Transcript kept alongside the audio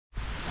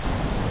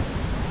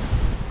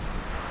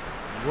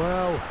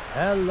Well,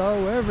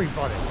 hello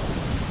everybody.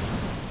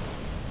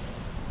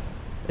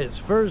 It's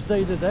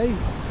Thursday today.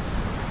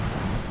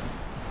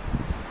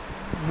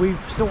 We've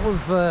sort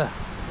of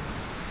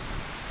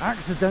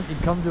accidentally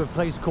come to a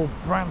place called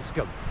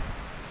BRANSCOMBE.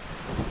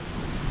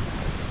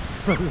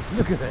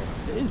 Look at it,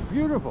 it is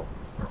beautiful.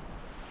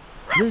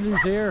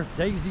 Lulu's here,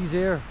 Daisy's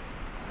here.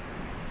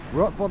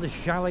 We're up by the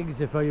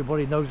Shallings, if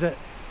anybody knows it.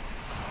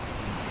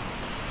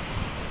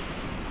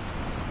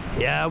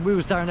 Yeah, we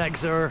was down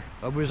Exeter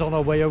and we was on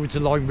our way over to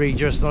Lyme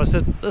Regis, and I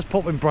said, let's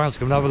pop in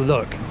Branscombe and have a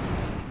look.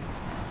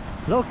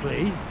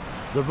 Luckily,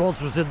 the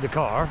rods was in the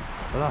car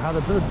and I had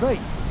a bit of bait.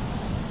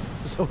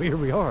 So here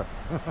we are.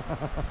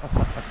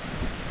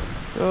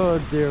 Oh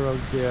dear, oh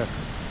dear.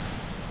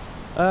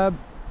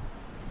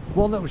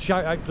 One little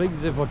shout out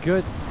please, if I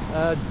could.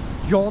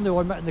 John, who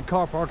I met in the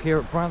car park here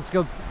at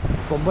Branscombe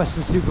from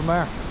Western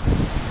Supermare.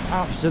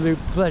 Absolute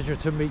pleasure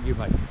to meet you,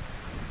 mate.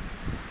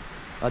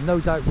 And no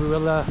doubt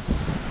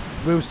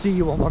we'll see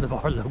you on one of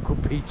our local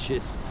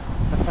beaches.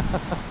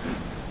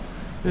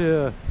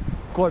 Yeah,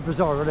 quite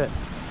bizarre, isn't it?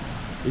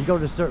 You go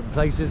to certain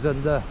places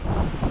and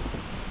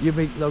you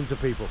meet loads of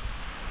people.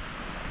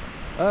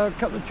 A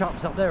couple of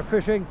chaps up there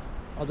fishing.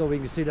 I don't know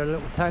if you can see their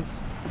little tents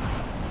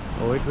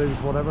or igloos,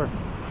 whatever.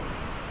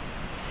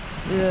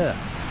 Yeah.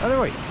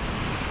 Anyway,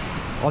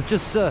 I've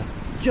just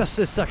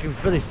this second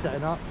finished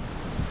setting up.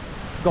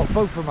 Got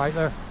both of them out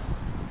there,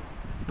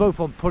 both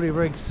on pulley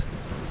rigs.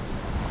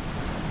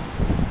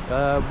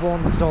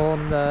 One's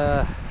on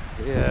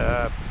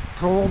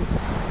prawn,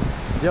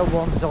 the other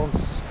one's on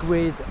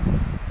squid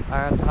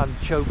and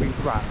anchovy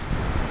wrap.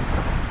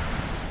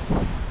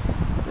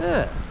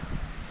 Yeah,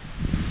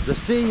 the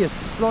sea is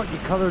slightly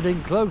coloured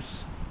in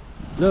close,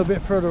 a little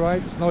bit further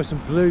out it's nice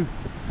and blue.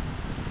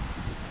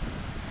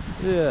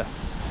 Yeah,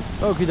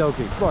 okie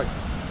dokie. Right,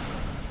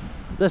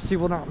 let's see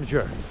what happens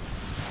here.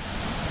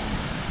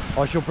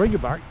 I shall bring you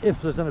back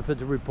if there's anything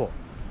to report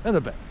in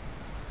a bit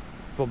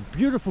from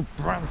beautiful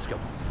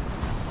Branscombe.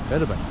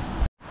 In a bit.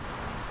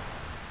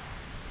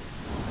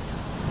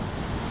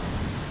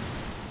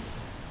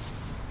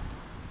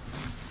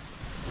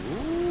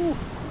 Ooh.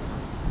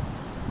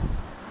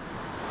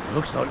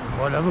 Looks like we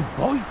might have a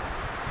bite.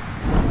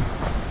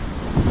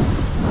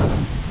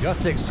 You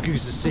have to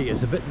excuse the sea,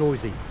 it's a bit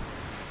noisy.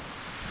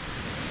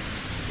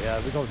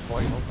 Yeah, we got a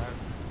bite on there.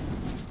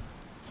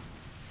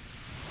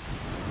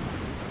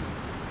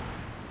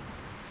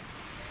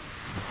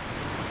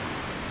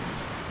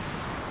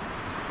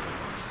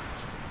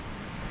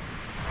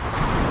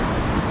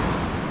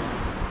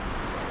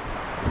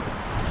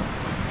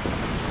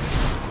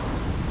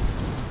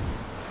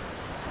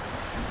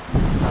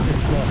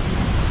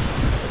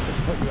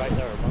 Put you right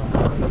there, man.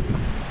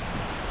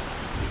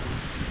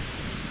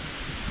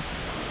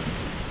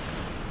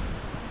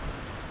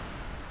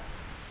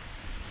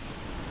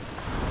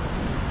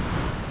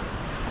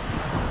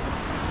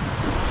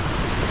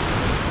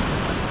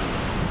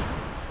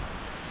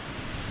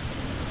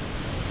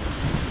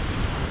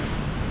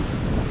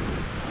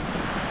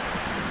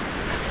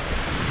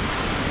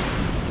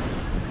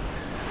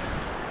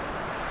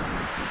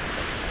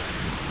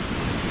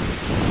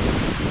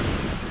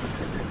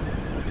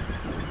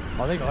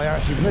 I think I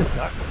actually missed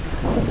that.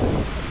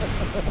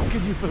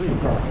 Can you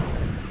believe that?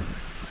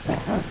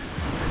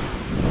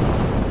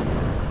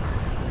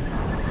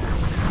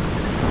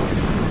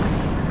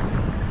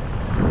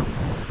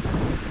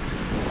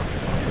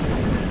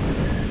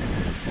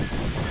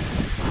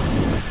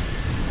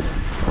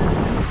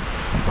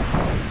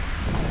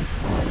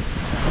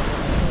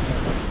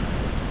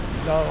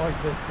 No, I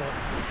missed it.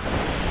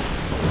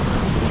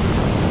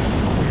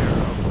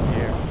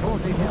 Here. Oh,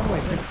 take him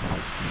away.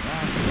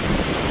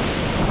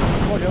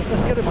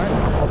 Let's get him out.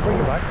 I'll bring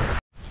him back.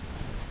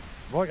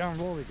 Right down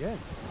roll again.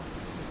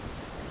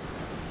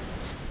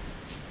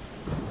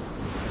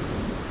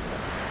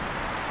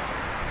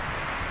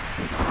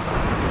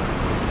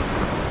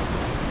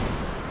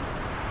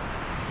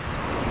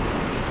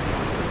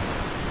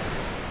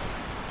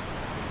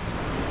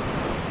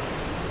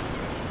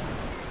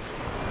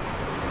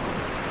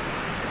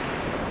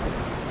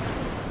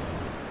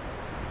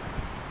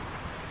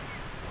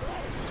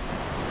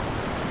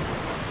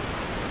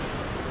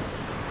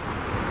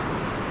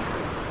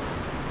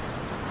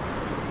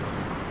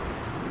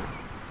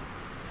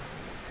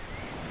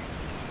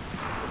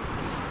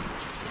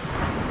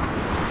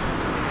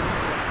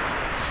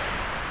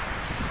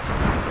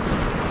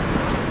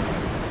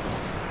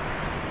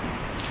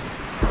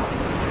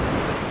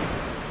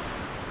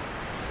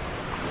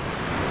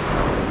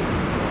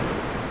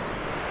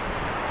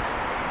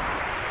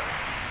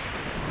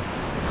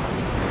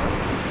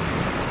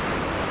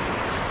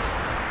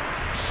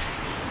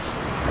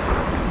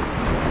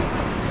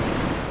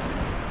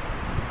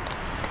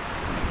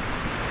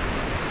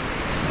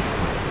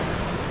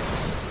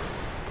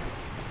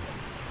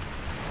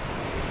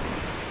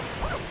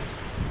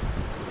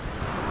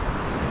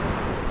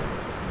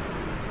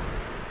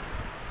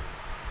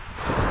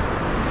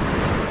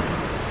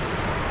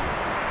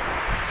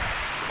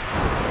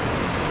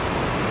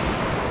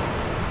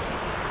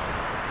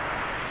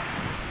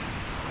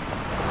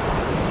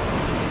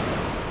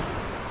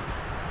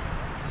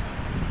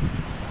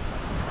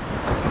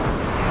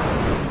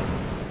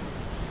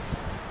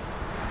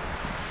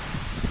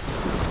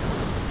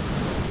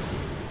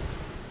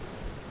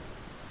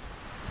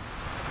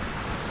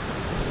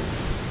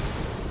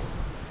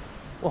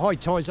 Well, high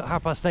tide's at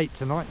 8:30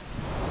 tonight.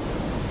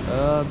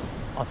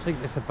 I think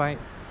it's about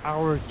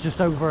just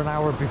over an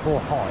hour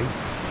before high.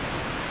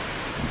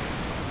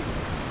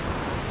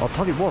 I'll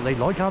tell you what, they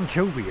like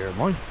anchovy here,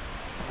 mine.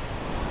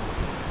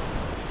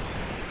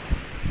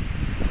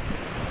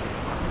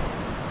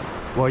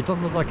 Well, it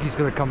doesn't look like he's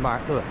going to come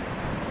back, look.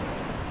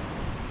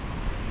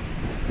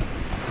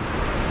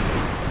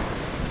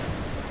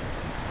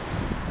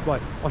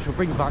 Right, I shall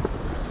bring back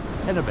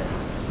in a bit.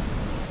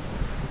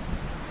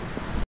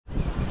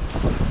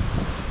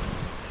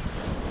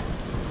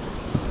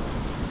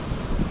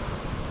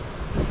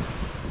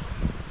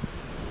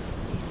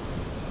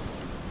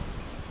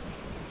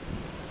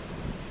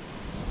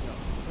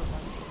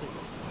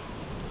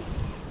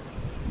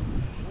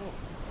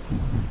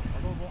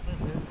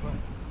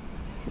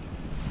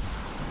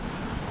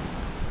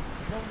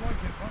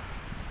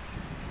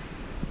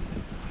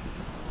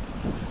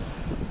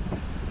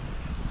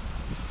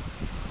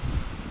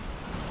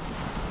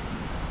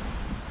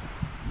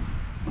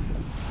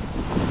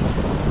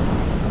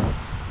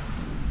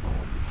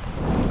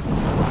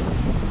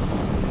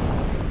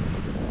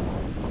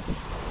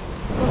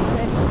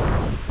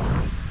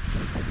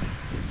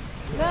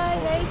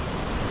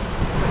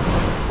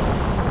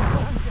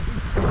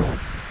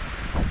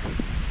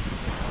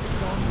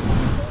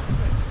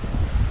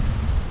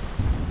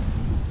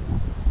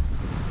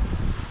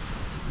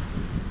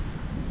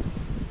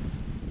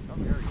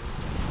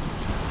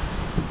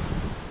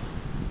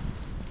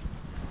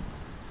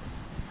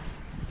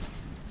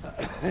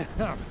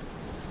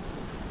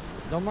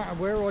 No matter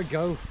where I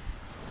go,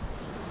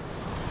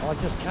 I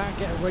just can't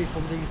get away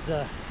from these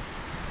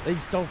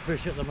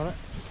dogfish at the minute.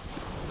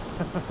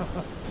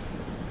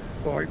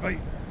 Alright mate,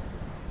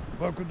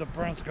 welcome to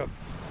BRANSCOMBE.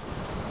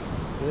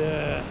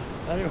 Yeah,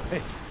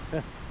 anyway,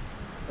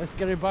 let's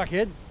get him back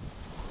in.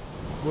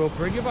 We'll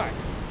bring you back.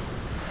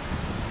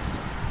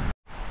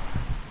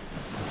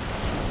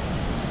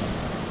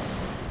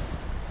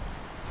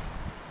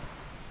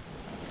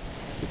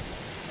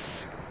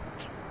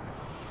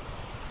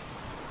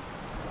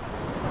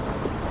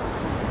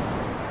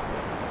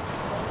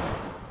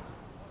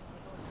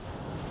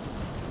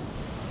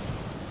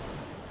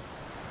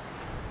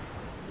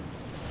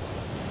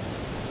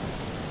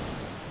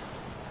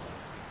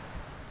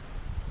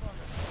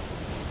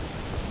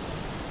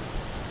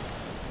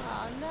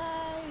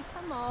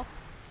 Come off.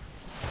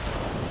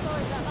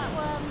 Sorry about that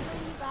worm,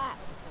 bring you back.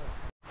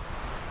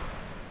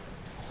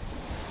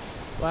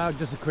 Well,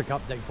 just a quick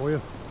update for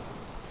you.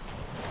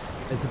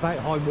 It's about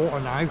high water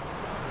now.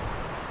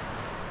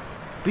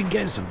 Been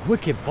getting some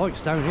wicked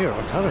bites down here,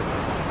 I'll tell you.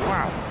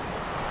 Wow.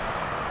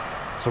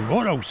 Some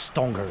right old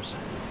stonkers.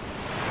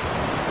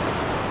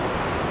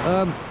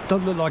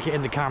 Doesn't look like it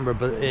in the camera,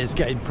 but it's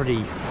getting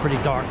pretty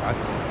dark now.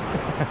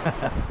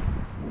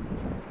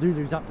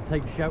 Lulu's up to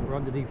take shelter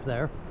underneath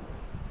there.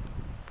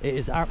 It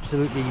is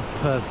absolutely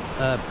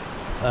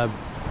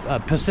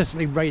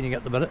persistently raining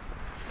at the minute.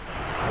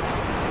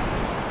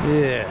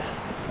 Yeah.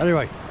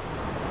 Anyway,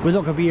 we're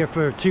not going to be here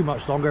for too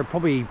much longer.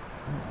 Probably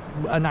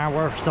an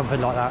hour, something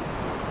like that.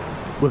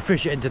 We'll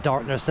fish it into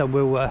darkness and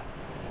we'll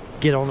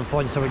get on and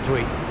find something to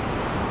eat.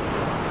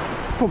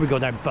 Probably go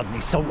down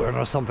Budley Saltern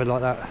or something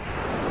like that.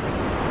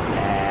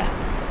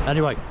 Yeah.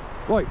 Anyway,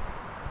 right.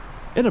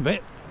 In a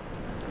bit.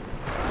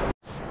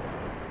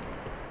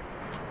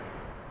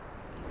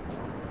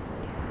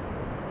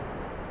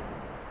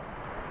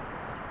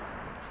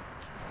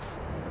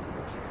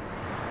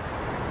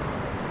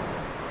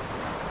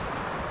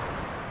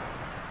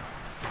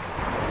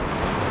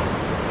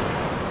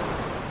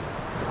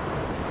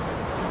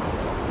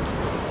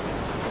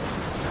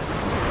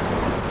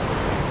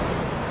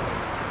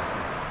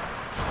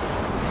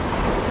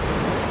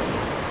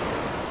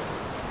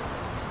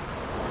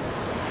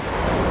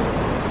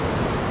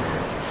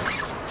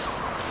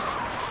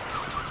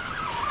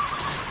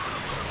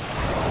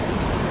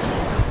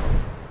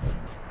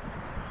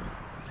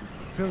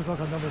 Feels like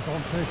another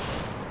dogfish.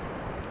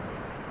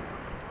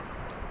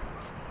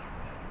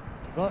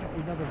 But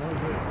he never knows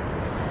it.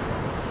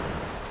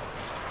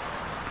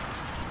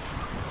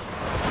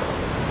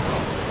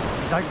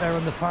 He's out there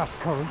in the fast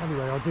current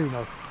anyway, I do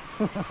know.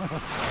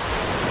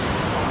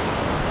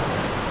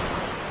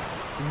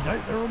 He's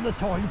out there on the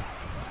tide.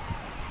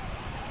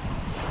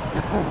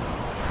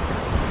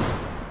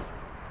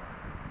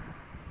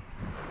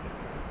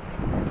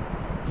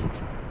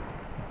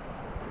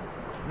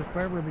 Just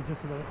bear with me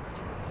just a minute.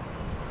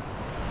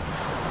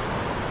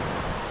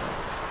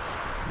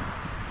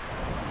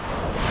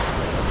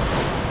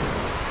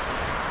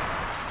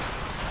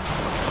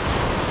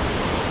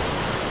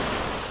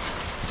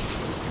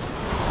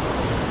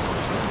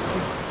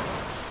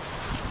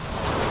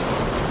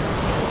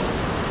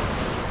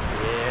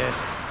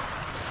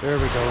 There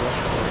we go.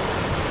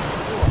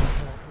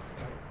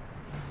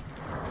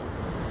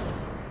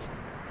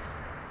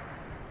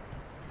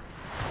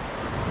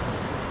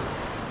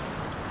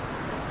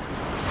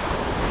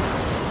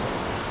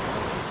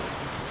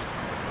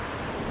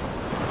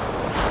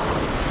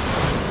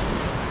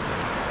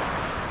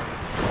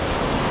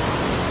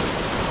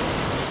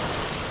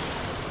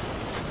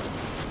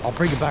 I'll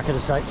bring it back in a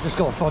sec. Just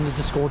got to find the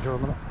discorder a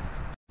minute.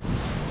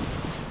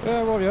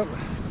 Yeah, right up.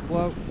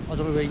 Well, I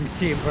don't know if you can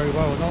see him very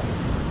well or not.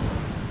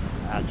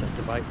 Ah, just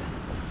about.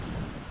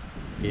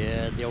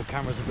 Yeah, the old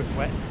camera's a bit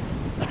wet.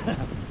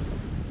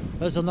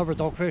 There's another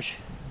dogfish.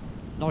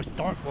 Nice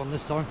dark one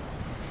this time.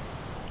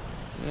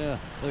 Yeah,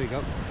 there you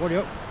go. Right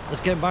up.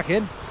 Let's get him back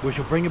in. We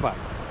shall bring it back.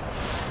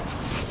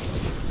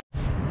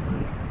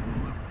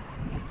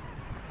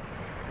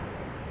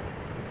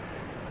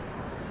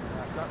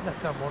 That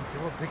left hand one, you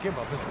won't pick him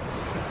up.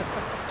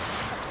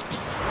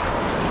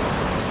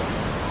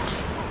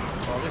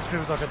 Oh, this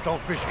feels like a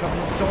dogfish coming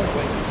in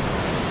sideways.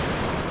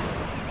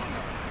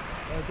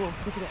 Go on,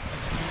 pick it up.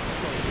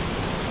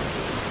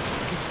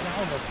 Keep it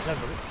almost 10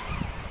 minutes.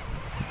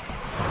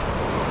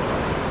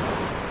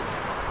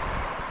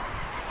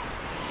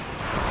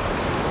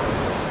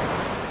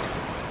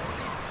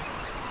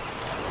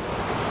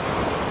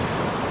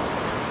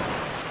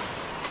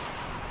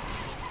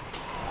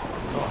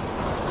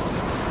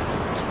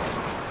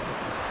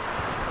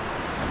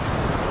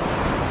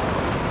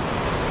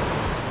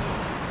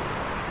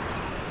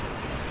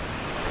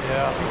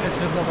 Yeah, I think this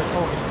is another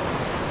doggy,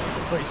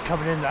 but he's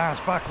coming in the ass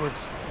backwards.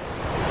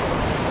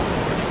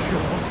 I'm pretty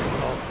sure what's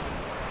going on.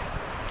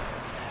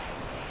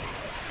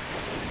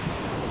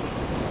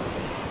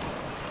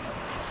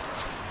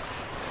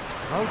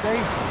 No,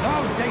 Daisy! No,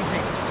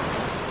 Daisy!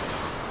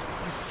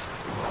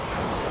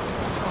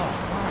 Oh,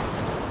 man.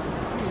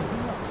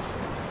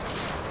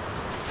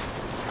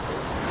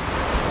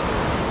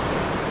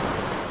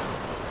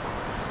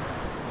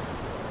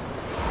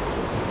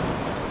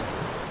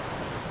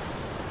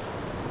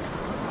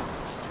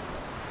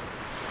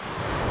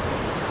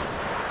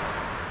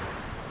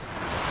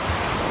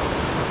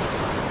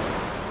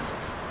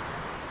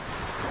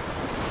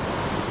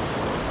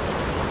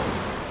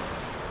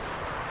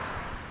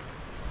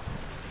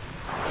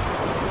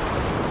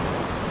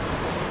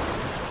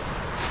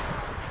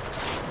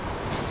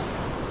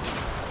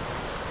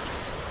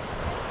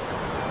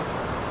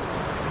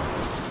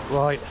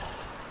 Right,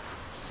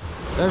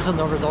 there's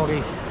another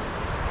doggy.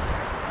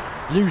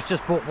 Lou's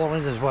just brought one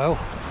in as well.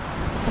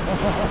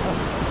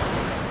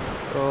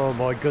 Oh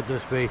my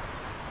goodness me.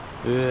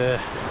 Yeah.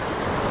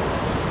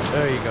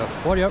 There you go.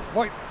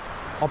 Right,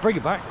 I'll bring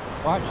it back.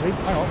 Well, actually,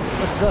 hang on.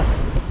 Let's hang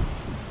on.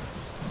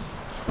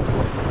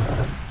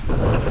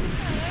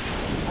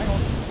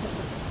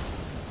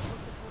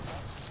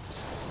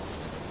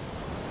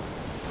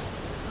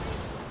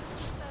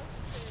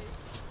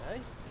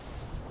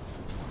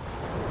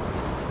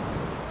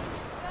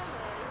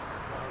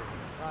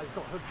 He's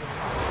got hooks in the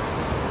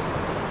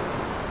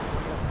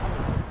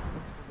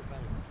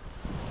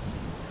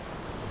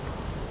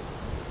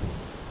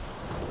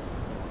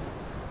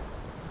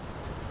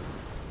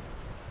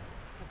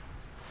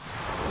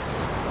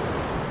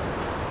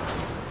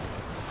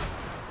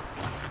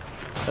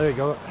There you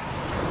go.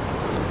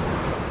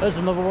 There's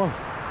another one.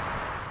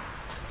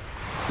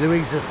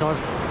 Louise this time.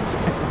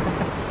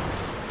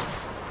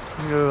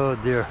 Oh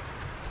dear.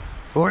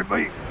 Right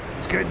mate,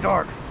 it's getting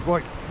dark.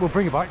 Right, we'll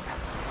bring it back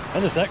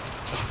in a sec.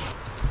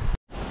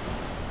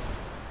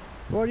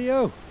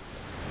 Rightio.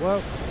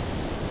 Well,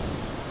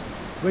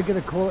 we're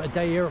going to call it a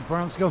day here at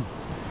BRANSCOMBE.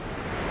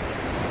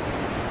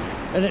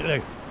 Isn't it, Lou?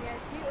 Yeah,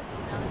 it's beautiful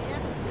down here.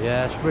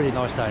 Yeah, it's really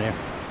nice down here.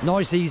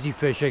 Nice, easy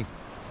fishing.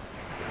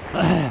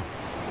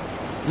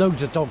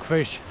 Loads of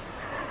dogfish.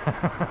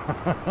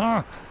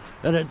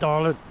 Isn't it,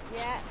 darling?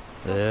 Yeah.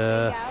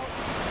 Yeah.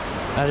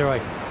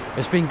 Anyway,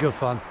 it's been good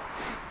fun.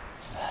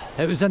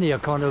 It was only a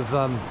kind of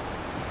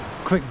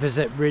quick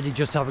visit, really,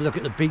 just to have a look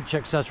at the beach,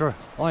 etc.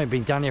 I ain't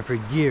been down here for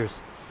years.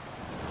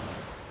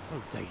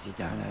 Oh, Daisy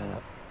down there,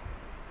 look.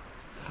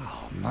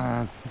 Oh,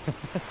 man.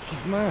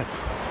 She's mad.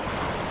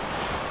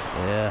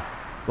 Yeah.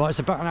 Well, it's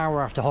about an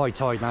hour after high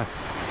tide now.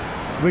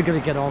 We're going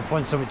to get on,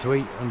 find something to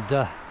eat,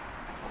 and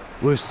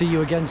we'll see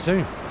you again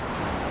soon.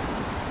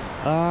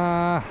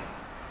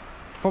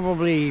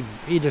 Probably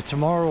either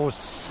tomorrow or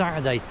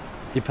Saturday,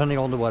 depending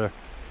on the weather.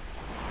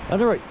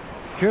 Anyway,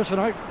 cheers for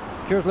now.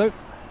 Cheers, Luke.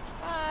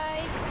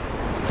 Bye.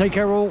 Take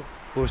care all.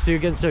 We'll see you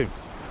again soon.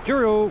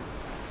 Cheerio.